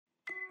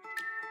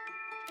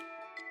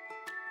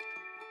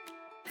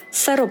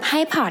สรุปให้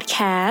พอดแค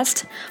ส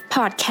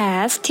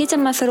ต์ที่จะ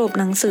มาสรุป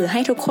หนังสือให้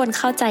ทุกคน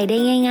เข้าใจได้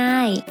ง่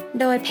ายๆ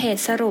โดยเพจ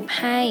สรุป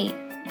ให้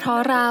เพราะ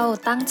เรา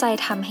ตั้งใจ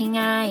ทำให้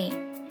ง่าย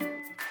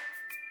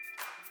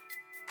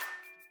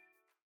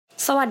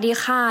สวัสดี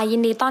ค่ะยิ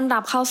นดีต้อนรั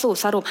บเข้าสู่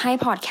สรุปให้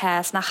พอดแค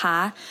สต์นะคะ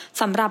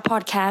สำหรับพอ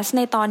ดแคสต์ใ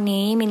นตอน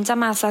นี้มินจะ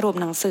มาสรุป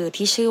หนังสือ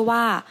ที่ชื่อว่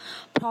า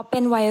เพราะเป็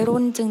นวัย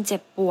รุ่นจึงเจ็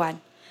บปวด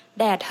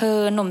แด่เธอ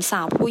หนุ่มส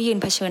าวผู้ยืน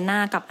เผชิญหน้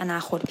ากับอนา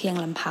คตเพียง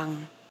ลำพัง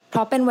เพร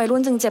าะเป็นวัยรุ่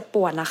นจึงเจ็บป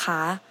วดนะค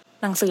ะ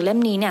หนังสือเล่ม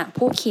นี้เนี่ย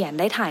ผู้เขียน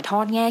ได้ถ่ายทอ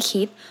ดแง่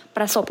คิดป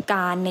ระสบก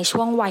ารณ์ใน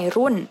ช่วงวัย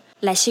รุ่น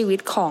และชีวิต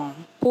ของ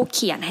ผู้เ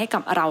ขียนให้กั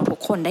บเราทุก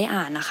คนได้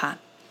อ่านนะคะ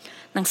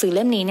หนังสือเ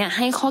ล่มนี้เนี่ยใ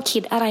ห้ข้อคิ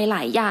ดอะไรหล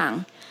ายอย่าง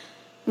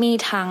มี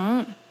ทั้ง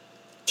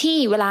ที่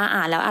เวลา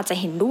อ่านแล้วอาจจะ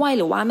เห็นด้วย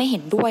หรือว่าไม่เห็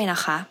นด้วยนะ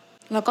คะ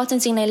แล้วก็จ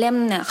ริงๆในเล่ม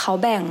เนี่ยเขา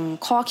แบ่ง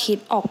ข้อคิด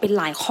ออกเป็น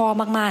หลายข้อ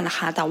มากๆนะค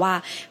ะแต่ว่า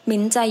มิ้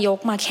นจะยก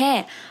มาแค่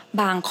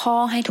บางข้อ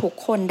ให้ทุก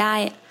คนได้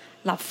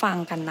รับฟัง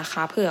กันนะค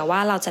ะเผื่อว่า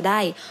เราจะได้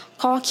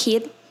ข้อคิ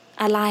ด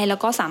อะไรแล้ว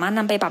ก็สามารถน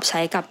ำไปปรับใช้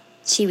กับ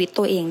ชีวิต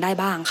ตัวเองได้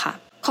บ้างค่ะ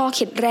ข้อ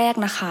คิดแรก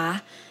นะคะ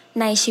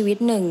ในชีวิต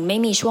หนึ่งไม่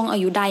มีช่วงอา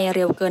ยุใดเ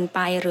ร็วเกินไป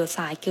หรือส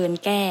ายเกิน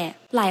แก้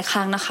หลายค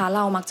รั้งนะคะเร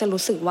ามักจะ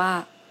รู้สึกว่า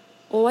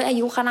โอ๊ยอา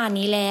ยุขนาด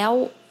นี้แล้ว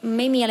ไ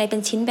ม่มีอะไรเป็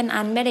นชิ้นเป็น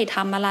อันไม่ได้ท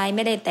ำอะไรไ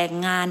ม่ได้แต่ง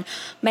งาน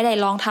ไม่ได้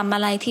ลองทำอ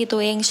ะไรที่ตั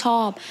วเองชอ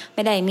บไ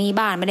ม่ได้มี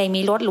บ้านไม่ได้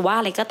มีรถหรือว่า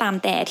อะไรก็ตาม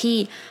แต่ที่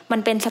มัน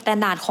เป็นสแตน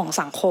ดาร์ดของ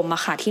สังคมอ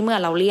ะค่ะที่เมื่อ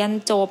เราเรียน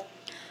จบ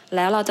แ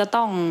ล้วเราจะ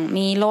ต้อง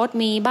มีรถ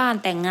มีบ้าน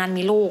แต่งงาน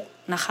มีลูก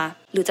นะคะ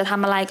หรือจะท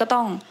ำอะไรก็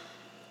ต้อง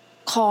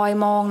คอย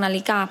มองนา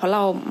ฬิกาเพราะเร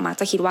ามัก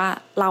จะคิดว่า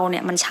เราเนี่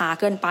ยมันช้า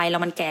เกินไปแล้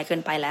วมันแก่เกิ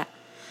นไปแล้ว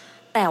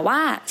แต่ว่า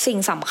สิ่ง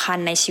สำคัญ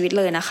ในชีวิต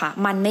เลยนะคะ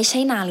มันไม่ใช่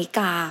นาฬิก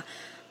า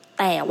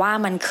แต่ว่า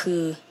มันคื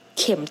อ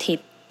เข็มทิศ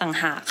ต่าง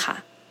หากค่ะ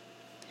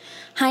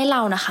ให้เร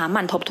านะคะห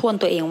มั่นทบทวน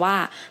ตัวเองว่า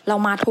เรา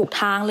มาถูก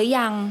ทางหรือ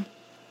ยัง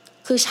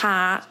คือช้า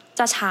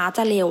จ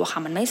ะเร็วค่ะ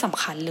มันไม่ส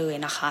ำคัญเลย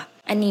นะคะ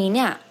อันนี้เ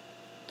นี่ย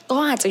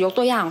ก็อาจจะยก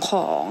ตัวอย่างข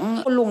อง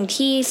คุณลุง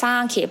ที่สร้า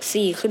ง KFC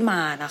ขึ้นมา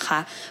นะคะ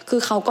คือ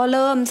เขาก็เ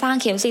ริ่มสร้าง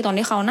KFC ตอน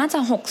ที่เขาน่าจะ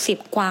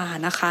60กว่า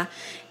นะคะ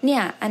เนี่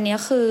ยอันนี้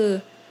คือ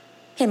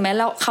เห็นไหม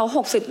แล้วเขา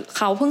60เ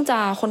ขาเพิ่งจะ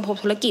ค้นพบ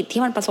ธุรกิจ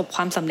ที่มันประสบค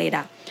วามสำเร็จอ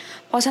ะ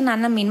เพราะฉะนั้น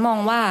มิ้นมอง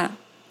ว่า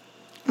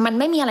มัน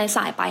ไม่มีอะไรส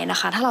ายไปนะ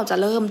คะถ้าเราจะ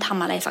เริ่มท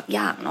ำอะไรสักอ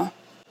ย่างเนาะ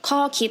ข้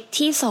อคิด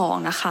ที่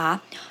2นะคะ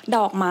ด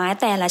อกไม้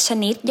แต่ละช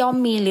นิดย่อม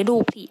มีฤดู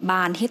ผลิบ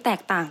านที่แต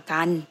กต่าง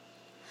กัน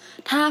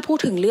ถ้าพูด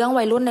ถึงเรื่อง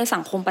วัยรุ่นในสั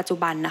งคมปัจจุ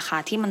บันนะคะ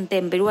ที่มันเต็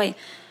มไปด้วย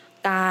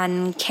การ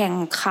แข่ง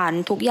ขัน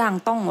ทุกอย่าง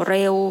ต้องเ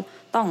ร็ว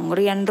ต้องเ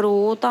รียน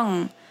รู้ต้อง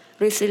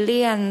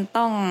resilient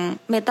ต้อง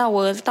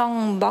metaverse ต้อง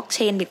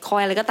blockchain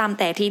bitcoin อะไรก็ตาม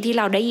แต่ที่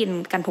เราได้ยิน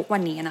กันทุกวั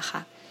นนี้นะคะ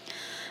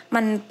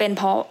มันเป็นเ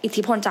พราะอิท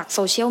ธิพลจากโซ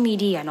เชียลมี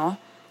เดียเนาะ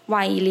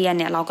วัยเรียน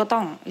เนี่ยเราก็ต้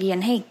องเรียน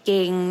ให้เ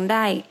ก่งไ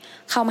ด้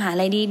เข้ามหา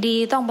ลัยดี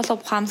ๆต้องประสบ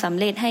ความสำ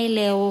เร็จให้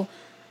เร็ว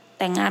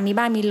แต่งงานมี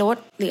บ้านมีรถ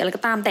หรืออะไร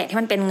ก็ตามแต่ที่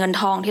มันเป็นเงิน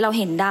ทองที่เรา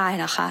เห็นได้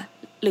นะคะ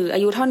หรืออ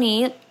ายุเท่านี้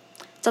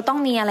จะต้อง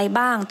มีอะไร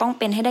บ้างต้อง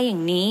เป็นให้ได้อย่า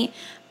งนี้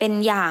เป็น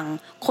อย่าง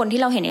คนที่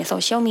เราเห็นในโซ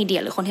เชียลมีเดีย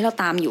หรือคนที่เรา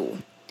ตามอยู่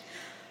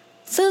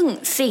ซึ่ง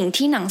สิ่ง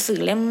ที่หนังสือ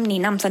เล่มนี้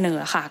นำเสนอ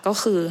ค่ะก็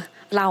คือ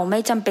เราไม่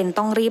จำเป็น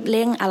ต้องรีบเ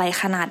ร่งอะไร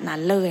ขนาดนั้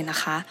นเลยนะ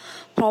คะ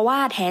เพราะว่า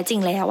แท้จริง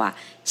แล้วอ่ะ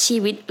ชี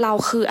วิตเรา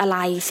คืออะไร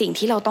สิ่ง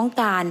ที่เราต้อง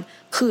การ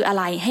คืออะ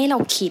ไรให้เรา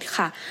คิด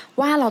ค่ะ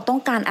ว่าเราต้อ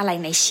งการอะไร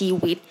ในชี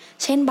วิต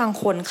เช่นบาง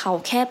คนเขา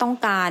แค่ต้อง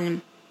การ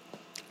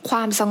คว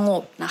ามสง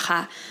บนะคะ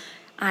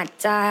อาจ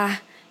จะ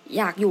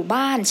อยากอยู่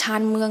บ้านชา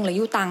นเมืองหรืออ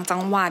ยู่ต่างจั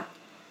งหวัด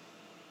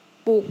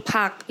ปลูก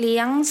ผักเลี้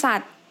ยงสั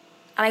ตว์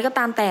อะไรก็ต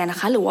ามแต่นะ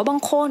คะหรือว่าบาง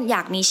คนอย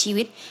ากมีชี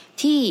วิต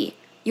ที่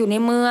อยู่ใน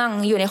เมือง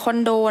อยู่ในคอน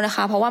โดนะค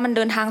ะเพราะว่ามันเ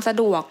ดินทางสะ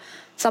ดวก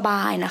สบ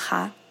ายนะค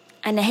ะ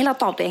อันนี้ให้เรา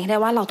ตอบตัวเองได้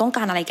ว่าเราต้องก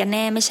ารอะไรกันแ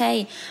น่ไม่ใช่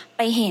ไ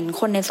ปเห็น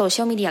คนในโซเชี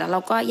ยลมีเดียแล้วเร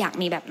าก็อยาก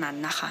มีแบบนั้น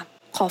นะคะ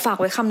ขอฝาก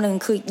ไว้คำนึง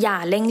คืออย่า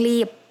เร่งรี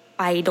บ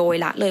ไปโดย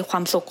ละเลยควา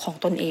มสุขของ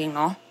ตนเองเ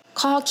นาะ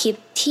ข้อคิด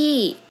ที่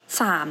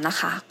3นะ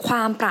คะคว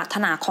ามปรารถ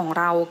นาของ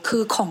เราคื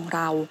อของเ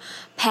รา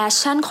แพช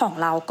ชั่นของ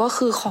เราก็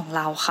คือของเ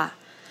ราค่ะ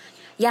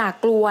อย่า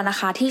กลัวนะ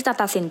คะที่จะ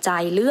ตัดสินใจ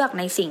เลือก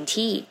ในสิ่ง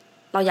ที่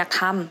เราอยาก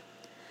ท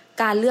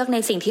ำการเลือกใน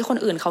สิ่งที่คน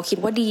อื่นเขาคิด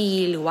ว่าดี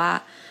หรือว่า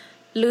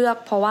เลือก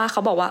เพราะว่าเข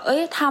าบอกว่าเอ้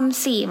ยท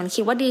ำสิมัน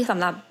คิดว่าดีสำ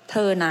หรับเธ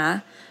อนะ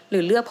หรื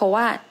อเลือกเพราะ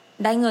ว่า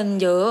ได้เงิน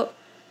เยอะ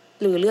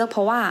หรือเลือกเพ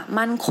ราะว่า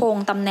มั่นคง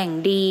ตำแหน่ง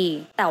ดี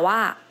แต่ว่า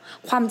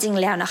ความจริง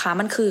แล้วนะคะ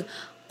มันคือ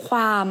คว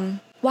าม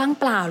ว่าง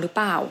เปล่าหรือเ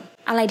ปล่า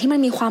อะไรที่มัน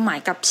มีความหมาย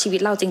กับชีวิต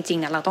เราจริงๆ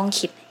เนี่ยเราต้อง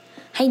คิด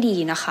ให้ดี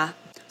นะคะ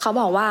เขา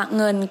บอกว่า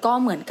เงินก็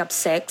เหมือนกับ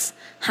เซ็กส์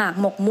หาก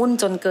หมกมุ่น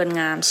จนเกิน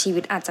งามชีวิ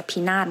ตอาจจะพิ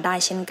นาศได้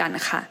เช่นกัน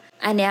ค่ะ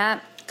อันเนี้ย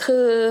คื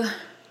อ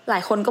หลา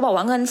ยคนก็บอก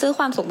ว่าเงินซื้อค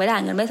วามสุขไม่ได้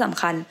เงินไม่สำ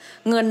คัญ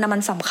เงินนะมั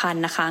นสำคัญ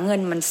นะคะเงิ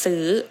นมัน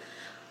ซื้อ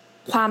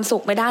ความสุ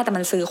ขไม่ได้แต่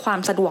มันซื้อความ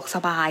สะดวกส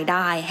บายไ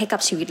ด้ให้กั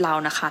บชีวิตเรา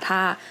นะคะถ้า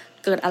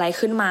เกิดอะไร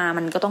ขึ้นมา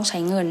มันก็ต้องใช้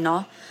เงินเนา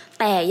ะ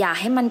แต่อย่า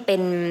ให้มันเป็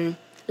น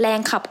แรง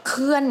ขับเค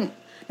ลื่อน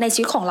ในชี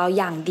วิตของเรา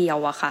อย่างเดียว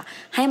อะค่ะ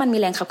ให้มันมี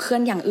แรงขับเคลื่อ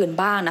นอย่างอื่น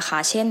บ้างนะคะ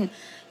เช่น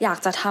อยาก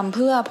จะทำเ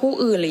พื่อผู้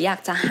อื่นหรืออยา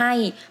กจะให้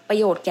ประ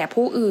โยชน์แก่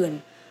ผู้อื่น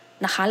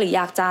นะคะหรืออ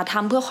ยากจะท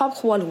ำเพื่อครอบ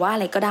ครัวหรือว่าอะ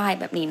ไรก็ได้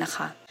แบบนี้นะค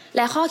ะแล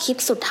ะข้อคิด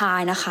สุดท้าย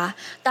นะคะ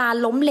การ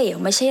ล้มเหลว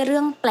ไม่ใช่เรื่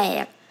องแปล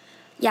ก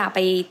อย่าไป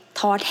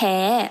ท้อแท้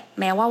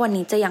แม้ว่าวัน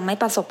นี้จะยังไม่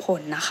ประสบผ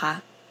ลนะคะ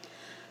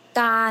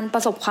การปร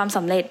ะสบความส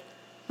ำเร็จ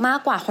มาก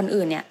กว่าคน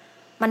อื่นเนี่ย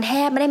มันแท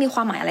บไม่ได้มีคว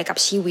ามหมายอะไรกับ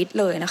ชีวิต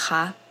เลยนะค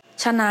ะ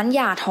ฉะนั้นอ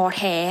ย่าท้อแ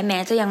ท้แม้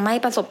จะยังไม่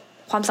ประสบ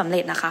ความสำเร็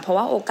จนะคะเพราะ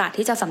ว่าโอกาส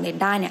ที่จะสำเร็จ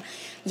ได้เนี่ย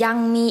ยัง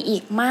มีอี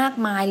กมาก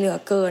มายเหลือ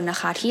เกินนะ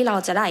คะที่เรา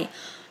จะได้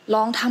ล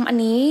องทำอัน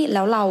นี้แ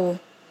ล้วเรา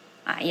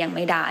ยังไ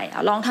ม่ได้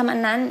ลองทำอัน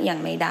นั้นยัง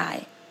ไม่ได้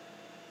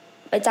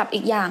ไปจับอี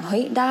กอย่างเฮ้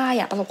ยได้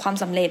ประสบความ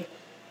สำเร็จ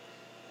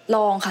ล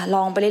องค่ะล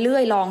องไปเรื่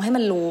อยๆลองให้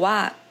มันรู้ว่า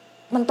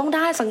มันต้องไ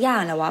ด้สักอย่า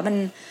งแหละวะ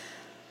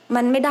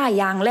มันไม่ได้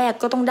อย่างแรก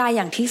ก็ต้องได้อ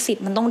ย่างที่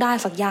10มันต้องได้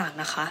สักอย่าง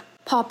นะคะ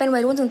พอเป็นวั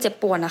ยรุ่นจึงเจ็บ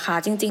ปวดนะคะ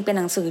จริงๆเป็น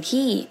หนังสือ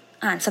ที่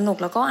อ่านสนุก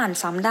แล้วก็อ่าน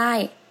ซ้ำได้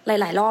ห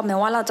ลายๆรอบแม้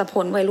ว่าเราจะ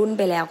พ้นวัยรุ่นไ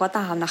ปแล้วก็ต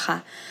ามนะคะ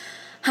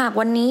หาก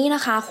วันนี้น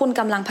ะคะคุณ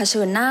กำลังเผ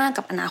ชิญหน้า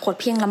กับอนาคต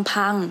เพียงลำ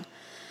พัง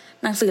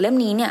หนังสือเล่ม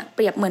นี้เนี่ยเป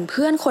รียบเหมือนเ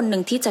พื่อนคนหนึ่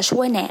งที่จะช่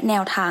วยแนะแน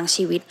วทาง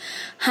ชีวิต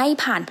ให้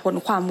ผ่านพ้น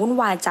ความวุ่น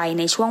วายใจ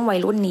ในช่วงวัย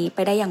รุ่นนี้ไป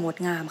ได้อย่างงด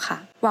งามค่ะ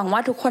หวังว่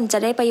าทุกคนจะ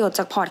ได้ประโยชน์จ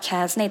ากพอดแค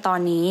สต์ในตอน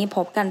นี้พ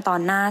บกันตอ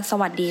นหน้าส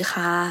วัสดี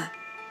ค่ะ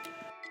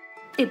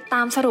ติดต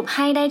ามสรุปใ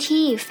ห้ได้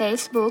ที่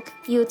Facebook,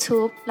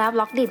 YouTube และ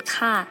Blogdit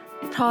ค่ะ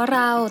เพราะเร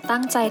าตั้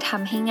งใจท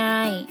ำให้ง่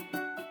าย